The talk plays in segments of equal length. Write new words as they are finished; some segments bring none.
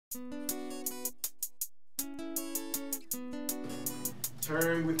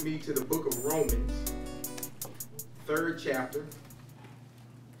Turn with me to the book of Romans, third chapter.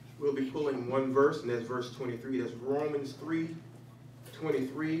 We'll be pulling one verse, and that's verse 23. That's Romans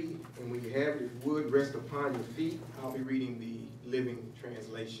 3:23. And when you have it, if you would, rest upon your feet. I'll be reading the Living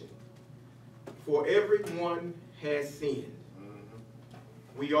Translation. For everyone has sinned.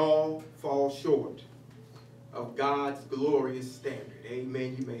 We all fall short of God's glorious standard.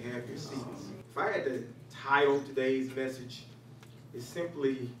 Amen. You may have your seats. If I had to title today's message, it's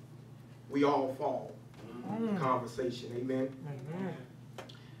simply, we all fall. Conversation. Amen.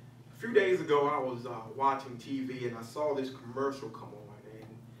 A few days ago, I was watching TV and I saw this commercial come on, and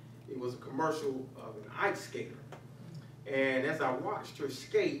it was a commercial of an ice skater. And as I watched her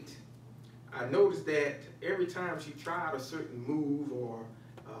skate, I noticed that every time she tried a certain move or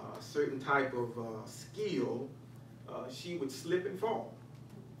a certain type of skill, she would slip and fall.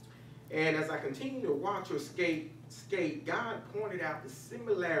 And as I continued to watch her skate, God pointed out the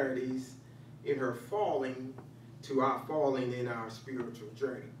similarities in her falling to our falling in our spiritual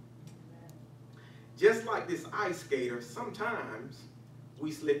journey. Just like this ice skater, sometimes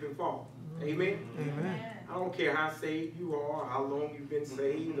we slip and fall. Amen? Amen. I don't care how saved you are, how long you've been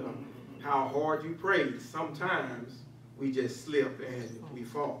saved, or how hard you pray. Sometimes we just slip and we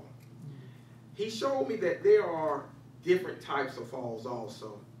fall. He showed me that there are different types of falls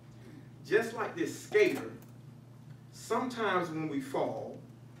also. Just like this skater, sometimes when we fall,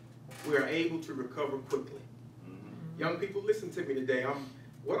 we are able to recover quickly. Young people, listen to me today.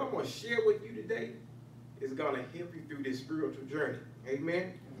 What I'm going to share with you today is going to help you through this spiritual journey.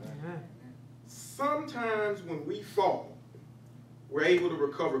 Amen? Amen. Sometimes when we fall, we're able to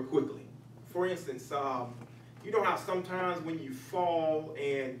recover quickly. For instance, you know how sometimes when you fall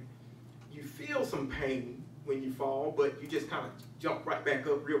and you feel some pain when you fall, but you just kind of jump right back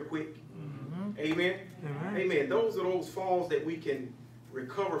up real quick. Amen? Amen. Those are those falls that we can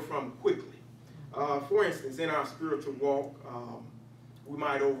recover from quickly. For instance, in our spiritual walk, we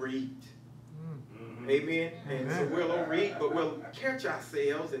might overeat. Amen? And so we'll overeat, but we'll catch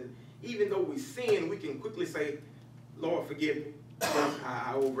ourselves, and even though we sin, we can quickly say, Lord, forgive me.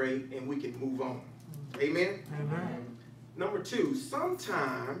 I overate, and we can move on. Amen? Number two,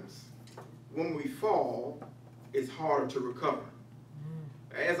 sometimes when we fall, it's harder to recover.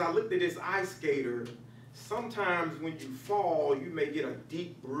 As I looked at this ice skater, sometimes when you fall, you may get a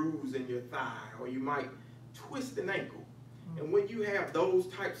deep bruise in your thigh, or you might twist an ankle. And when you have those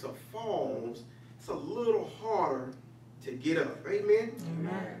types of falls, it's a little harder to get up. Amen?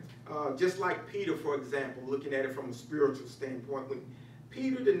 Amen. Just like Peter, for example, looking at it from a spiritual standpoint, when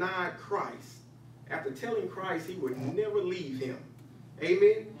Peter denied Christ, after telling Christ he would never leave him,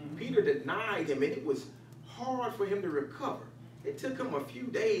 amen? Peter denied him, and it was hard for him to recover. It took him a few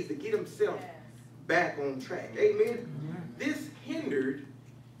days to get himself back on track. Amen? This hindered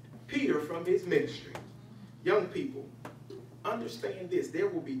Peter from his ministry. Young people, understand this. There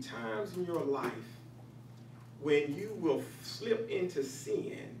will be times in your life when you will slip into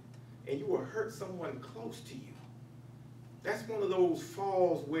sin and you will hurt someone close to you. That's one of those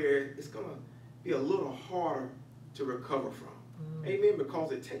falls where it's going to be a little harder to recover from. Amen?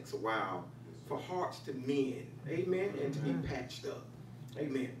 Because it takes a while for hearts to mend. Amen? And to be patched up.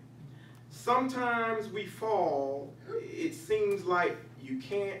 Amen. Sometimes we fall, it seems like you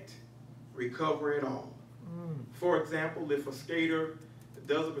can't recover at all. For example, if a skater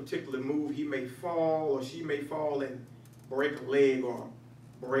does a particular move, he may fall or she may fall and break a leg or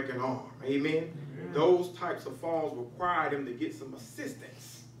break an arm. Amen? Those types of falls require them to get some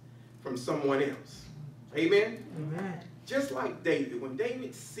assistance from someone else. Amen? Just like David, when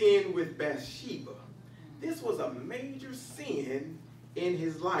David sinned with Bathsheba, this was a major sin in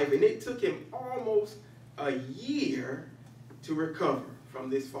his life, and it took him almost a year to recover from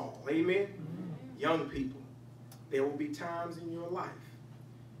this fall. Amen? Young people, there will be times in your life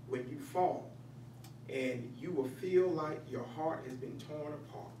when you fall and you will feel like your heart has been torn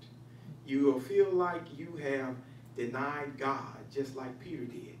apart. You will feel like you have denied God, just like Peter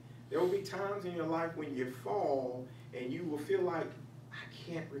did. There will be times in your life when you fall and you will feel like, I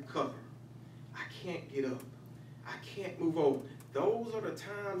can't recover. I can't get up. I can't move over. Those are the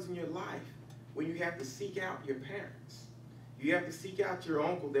times in your life when you have to seek out your parents. You have to seek out your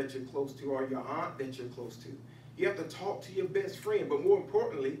uncle that you're close to, or your aunt that you're close to. You have to talk to your best friend. But more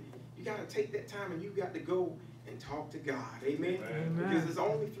importantly, you got to take that time and you got to go and talk to God. Amen? Because it's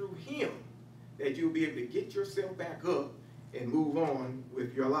only through him that you'll be able to get yourself back up and move on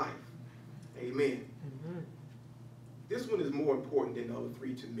with your life. Amen. This one is more important than the other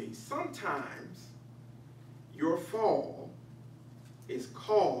three to me. Sometimes your fall is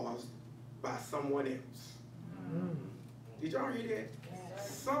caused by someone else. Did y'all hear that?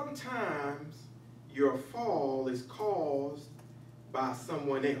 Sometimes your fall is caused by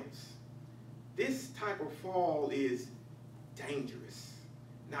someone else. This type of fall is dangerous.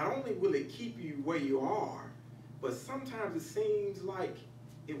 Not only will it keep you where you are, but sometimes it seems like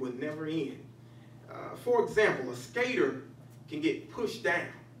it will never end. For example, a skater can get pushed down,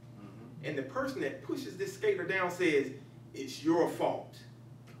 and the person that pushes this skater down says, it's your fault.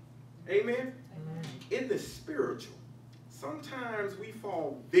 Amen? In the spiritual, sometimes we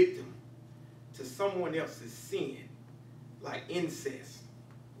fall victim to someone else's sin, like incest,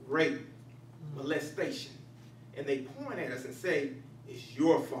 rape, molestation. And they point at us and say, it's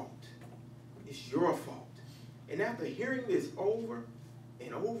your fault. It's your fault. And after hearing this over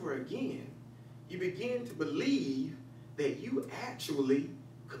and over again, you begin to believe that you actually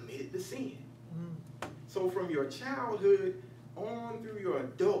committed the sin. So from your childhood on through your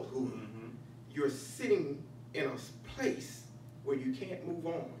adulthood, you're sitting in a place where you can't move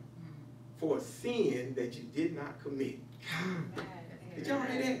on for a sin that you did not commit. Did y'all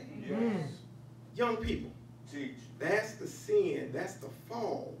hear that? Yes. Young people, Teach. that's the sin, that's the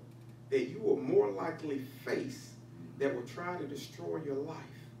fall that you will more likely face that will try to destroy your life.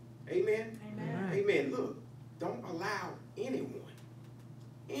 Amen? Amen. Look, don't allow anyone,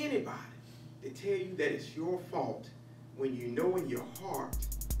 anybody, to tell you that it's your fault when you know in your heart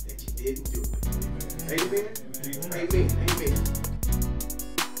that you didn't do it. Amen? Amen. Amen.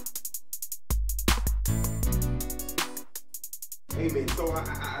 Amen. So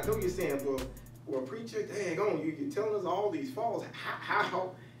I know you're saying, well, preacher, dang on, you're telling us all these falls.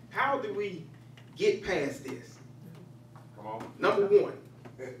 How do we get past this? Come on. Number one,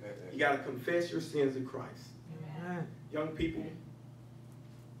 you got to confess your sins to Christ. Amen. Young people,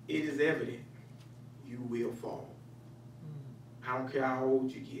 it is evident you will fall. I don't care how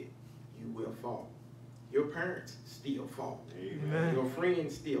old you get, you will fall. Your parents still fall. Amen. Your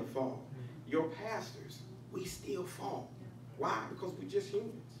friends still fall. Your pastors, we still fall. Why? Because we're just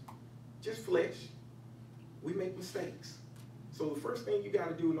humans, just flesh. We make mistakes. So the first thing you got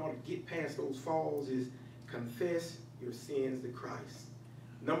to do in order to get past those falls is confess your sins to Christ.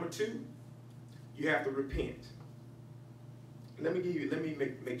 Number two, you have to repent. Let me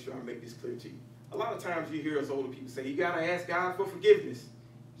make sure I make this clear to you. A lot of times you hear us older people say, you got to ask God for forgiveness.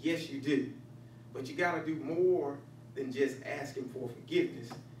 Yes, you do. But you got to do more than just asking for forgiveness.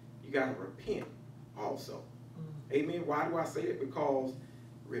 You got to repent also. Amen. Why do I say that? Because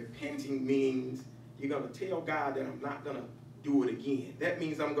repenting means you're going to tell God that I'm not going to do it again. That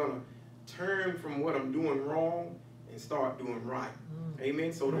means I'm going to turn from what I'm doing wrong and start doing right.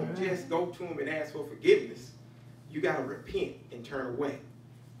 Amen. So don't just go to him and ask for forgiveness. You got to repent and turn away.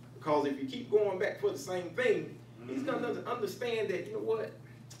 Because if you keep going back for the same thing, he's going to understand that, you know what?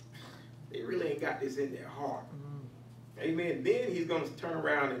 They really ain't got this in their heart. Amen. Then he's going to turn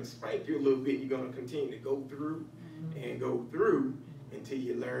around and spank you a little bit. You're going to continue to go through and go through until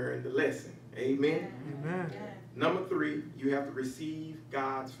you learn the lesson. Amen. Amen. Number three, you have to receive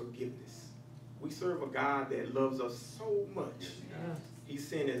God's forgiveness. We serve a God that loves us so much. Yes. He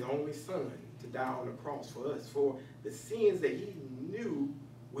sent his only son to die on the cross for us, for the sins that he knew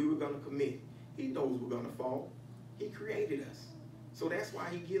we were going to commit. He knows we're going to fall. He created us. So that's why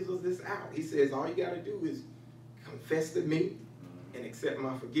he gives us this out. He says, all you got to do is confess to me and accept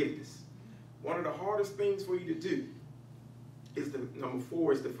my forgiveness. One of the hardest things for you to do is number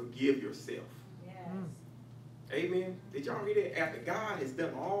four is to forgive yourself. Yes. Amen. Did y'all hear that? After God has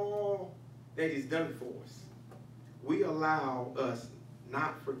done all that he's done for us, we allow us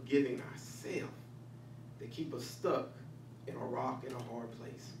not forgiving ourselves to keep us stuck in a rock in a hard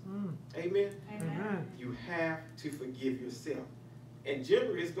place. Amen. Amen. You have to forgive yourself. And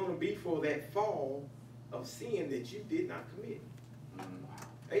generally it's going to be for that fall of sin that you did not commit.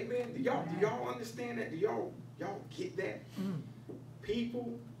 Amen. Do y'all understand that? Do y'all get that?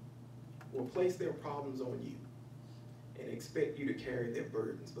 People will place their problems on you and expect you to carry their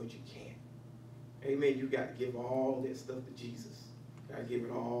burdens, but you can't. Amen. You got to give all that stuff to Jesus. You got to give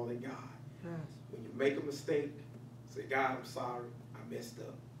it all to God. Yes. When you make a mistake, say, God, I'm sorry. I messed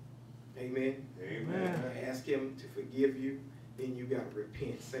up. Amen. Amen. Ask him to forgive you. Then you got to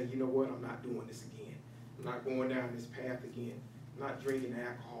repent. Say, you know what? I'm not doing this again. I'm not going down this path again. I'm not drinking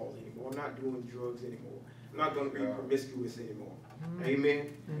alcohol anymore. I'm not doing drugs anymore. I'm not going to be promiscuous anymore.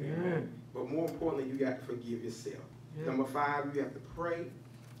 Amen. Amen. But more importantly, you got to forgive yourself. Yeah. Number five, you have to pray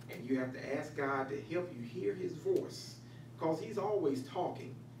and you have to ask God to help you hear his voice. Because he's always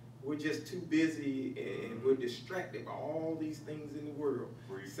talking. We're just too busy and we're distracted by all these things in the world.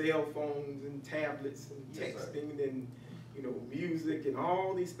 Cell phones and tablets and Yes, texting and you know, music and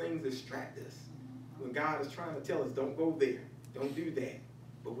all these things distract us when God is trying to tell us, don't go there, don't do that,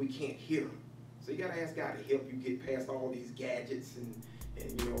 but we can't hear him. So you got to ask God to help you get past all these gadgets and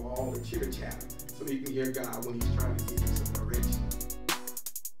you know, all the chitter chatter, so that you can hear God when he's trying to give you some direction.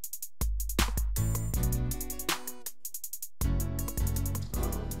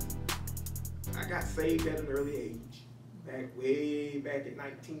 I got saved at an early age, way back in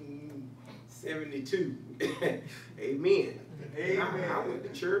 1972. Amen. Amen. I went to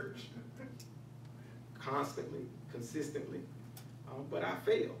church constantly, consistently, but I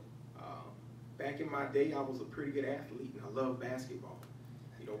failed. Back in my day, I was a pretty good athlete, and I loved basketball.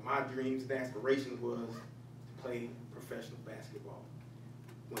 You know, my dreams and aspirations was to play professional basketball.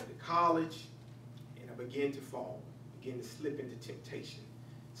 Went to college, and I began to fall, began to slip into temptation.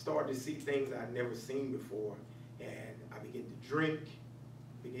 Started to see things I'd never seen before, and I began to drink,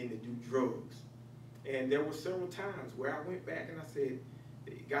 began to do drugs. And there were several times where I went back and I said,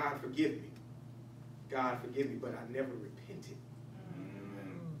 God forgive me. God forgive me, but I never repented.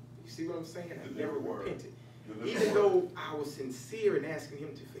 You see what I'm saying? I never repented. Even though I was sincere in asking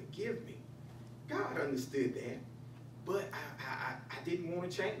him to forgive me, God understood that, but I didn't want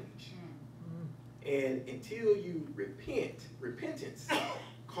to change. And until you repent, repentance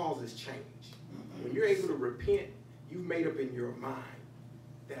causes change. When you're able to repent, you've made up in your mind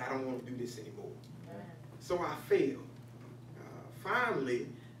that I don't want to do this anymore. So I failed. Finally,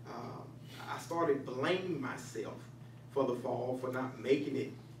 I started blaming myself for the fall, for not making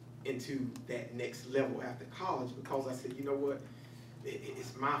it into that next level after college, because I said, you know what,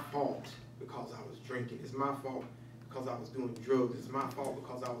 it's my fault because I was drinking. It's my fault because I was doing drugs. It's my fault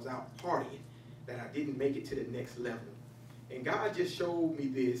because I was out partying that I didn't make it to the next level. And God just showed me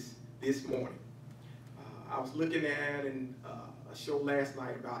this morning. I was looking at a show last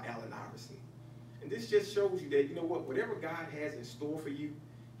night about Allen Iverson. And this just shows you that, you know what, whatever God has in store for you,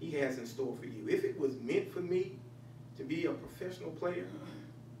 he has in store for you. If it was meant for me to be a professional player,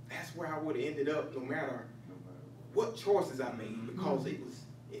 that's where I would have ended up, no matter what choices I made, because it was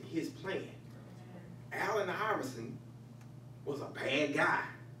in his plan. Allen Iverson was a bad guy.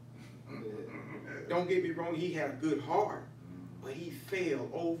 Don't get me wrong, he had a good heart, but he failed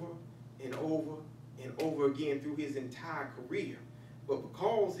over and over and over again through his entire career. But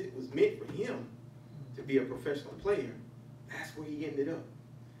because it was meant for him to be a professional player, that's where he ended up.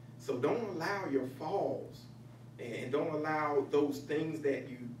 So don't allow your falls, and don't allow those things that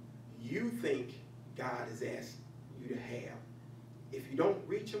you think God has asked you to have. If you don't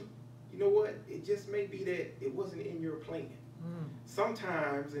reach them, you know what? It just may be that it wasn't in your plan.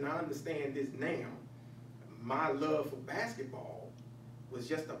 Sometimes, and I understand this now, my love for basketball was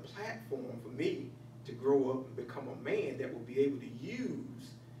just a platform for me to grow up and become a man that will be able to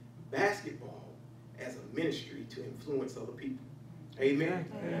use basketball as a ministry to influence other people. Amen.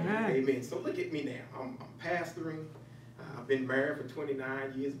 Amen. Amen. So look at me now. I'm pastoring. I've been married for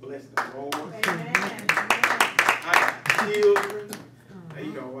 29 years, blessed the Lord. Amen. I got children.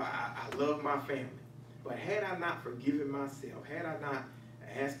 You know, I love my family. But had I not forgiven myself, had I not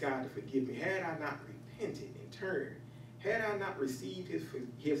asked God to forgive me, had I not repented and turned, had I not received his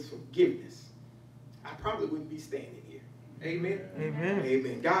forgiveness, I probably wouldn't be standing here. Amen? Amen.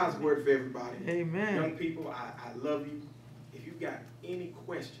 Amen. God's word for everybody. Amen. Young people, I love you. If you've got any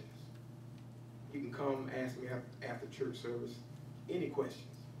questions, you can come ask me after church service any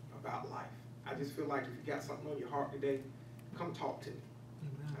questions about life. I just feel like if you got something on your heart today, come talk to me.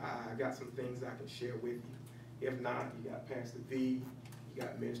 I got some things I can share with you. If not, you got Pastor V, you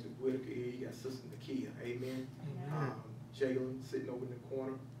got Minister Whitaker here, you got Sister Nakia. Amen. Jalen sitting over in the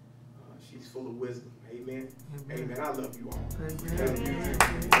corner. She's full of wisdom. Amen. Amen. I love you all. Amen.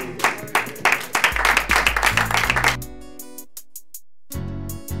 Amen.